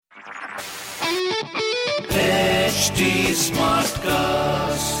HT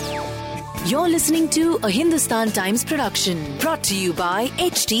Smartcast. You're listening to a Hindustan Times production brought to you by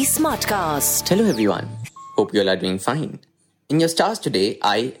HT Smartcast. Hello everyone. Hope you all are doing fine. In your stars today,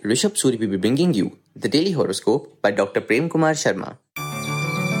 I, Rishabh Suri, will be bringing you the daily horoscope by Dr. Prem Kumar Sharma.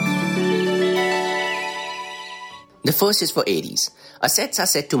 The first is for Aries. Assets are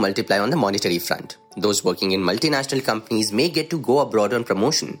set to multiply on the monetary front. Those working in multinational companies may get to go abroad on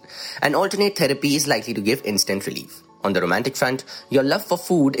promotion. An alternate therapy is likely to give instant relief. On the romantic front, your love for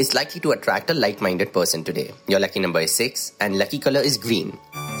food is likely to attract a like-minded person today. Your lucky number is 6 and lucky color is green.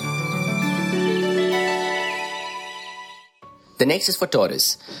 The next is for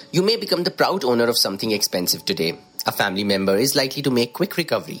Taurus. You may become the proud owner of something expensive today. A family member is likely to make quick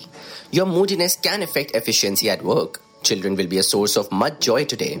recovery. Your moodiness can affect efficiency at work. Children will be a source of much joy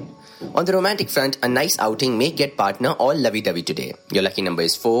today. On the romantic front, a nice outing may get partner all lovey-dovey today. Your lucky number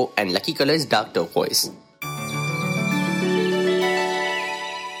is 4 and lucky color is dark turquoise.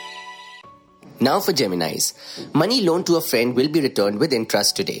 Now for Geminis. Money loaned to a friend will be returned with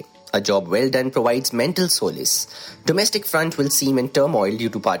interest today. A job well done provides mental solace. Domestic front will seem in turmoil due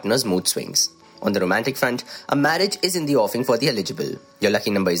to partners' mood swings. On the romantic front, a marriage is in the offing for the eligible. Your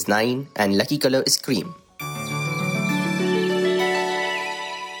lucky number is 9 and lucky color is cream.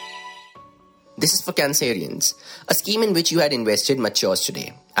 This is for Cancerians. A scheme in which you had invested matures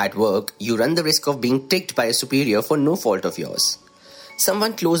today. At work, you run the risk of being ticked by a superior for no fault of yours.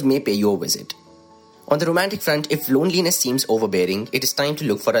 Someone close may pay you a visit. On the romantic front, if loneliness seems overbearing, it is time to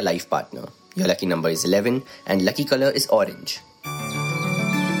look for a life partner. Your lucky number is 11 and lucky color is orange.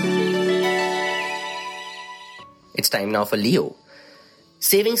 It's time now for Leo.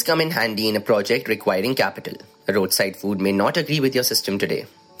 Savings come in handy in a project requiring capital. Roadside food may not agree with your system today.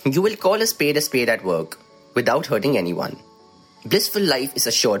 You will call a spade at work without hurting anyone. Blissful life is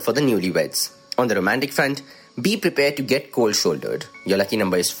assured for the newlyweds. On the romantic front, be prepared to get cold-shouldered. Your lucky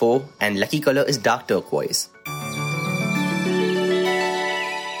number is 4 and lucky color is dark turquoise.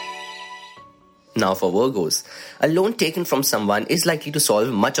 Now for Virgos. A loan taken from someone is likely to solve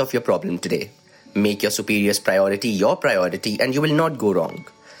much of your problem today. Make your superior's priority your priority and you will not go wrong.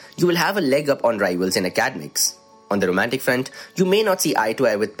 You will have a leg up on rivals in academics. On the romantic front, you may not see eye to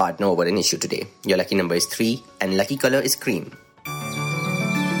eye with partner over an issue today. Your lucky number is 3 and lucky color is cream.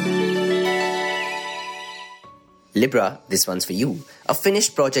 Libra, this one's for you. A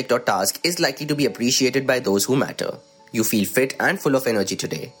finished project or task is likely to be appreciated by those who matter. You feel fit and full of energy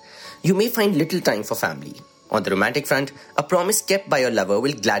today. You may find little time for family. On the romantic front, a promise kept by your lover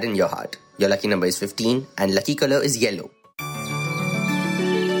will gladden your heart. Your lucky number is 15 and lucky color is yellow.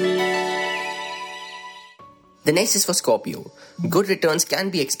 The next is for Scorpio. Good returns can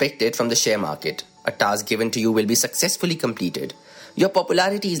be expected from the share market. A task given to you will be successfully completed. Your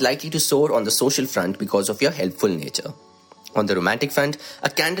popularity is likely to soar on the social front because of your helpful nature. On the romantic front, a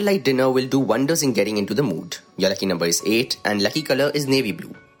candlelight dinner will do wonders in getting into the mood. Your lucky number is 8 and lucky color is navy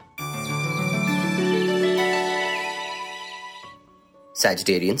blue.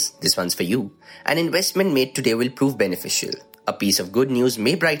 Sagittarians, this one's for you. An investment made today will prove beneficial. A piece of good news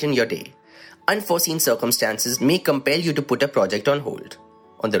may brighten your day. Unforeseen circumstances may compel you to put a project on hold.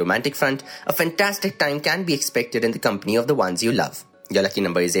 On the romantic front, a fantastic time can be expected in the company of the ones you love. Your lucky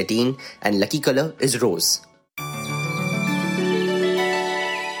number is 18 and lucky color is rose.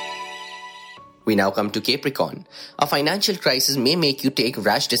 We now come to Capricorn. A financial crisis may make you take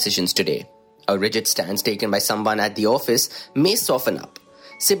rash decisions today. A rigid stance taken by someone at the office may soften up.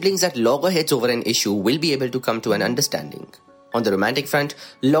 Siblings at loggerheads over an issue will be able to come to an understanding. On the romantic front,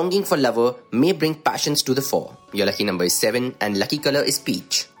 longing for lover may bring passions to the fore. Your lucky number is 7 and lucky color is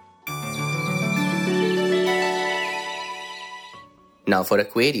peach. Now for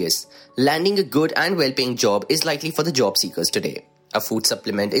Aquarius. Landing a good and well-paying job is likely for the job seekers today. A food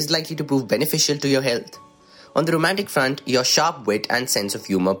supplement is likely to prove beneficial to your health. On the romantic front, your sharp wit and sense of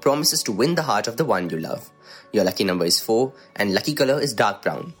humor promises to win the heart of the one you love. Your lucky number is 4 and lucky color is dark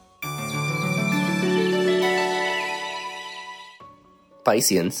brown.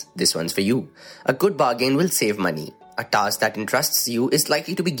 Pisceans, this one's for you. A good bargain will save money. A task that entrusts you is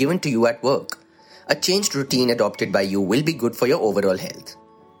likely to be given to you at work. A changed routine adopted by you will be good for your overall health.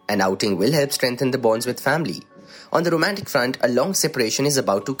 An outing will help strengthen the bonds with family. On the romantic front, a long separation is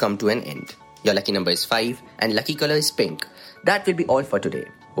about to come to an end. Your lucky number is 5 and lucky color is pink. That will be all for today.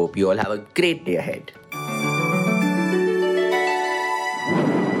 Hope you all have a great day ahead.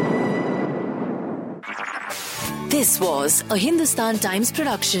 This was a Hindustan Times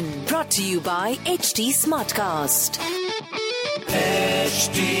production brought to you by HT Smartcast.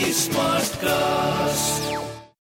 HT Smartcast.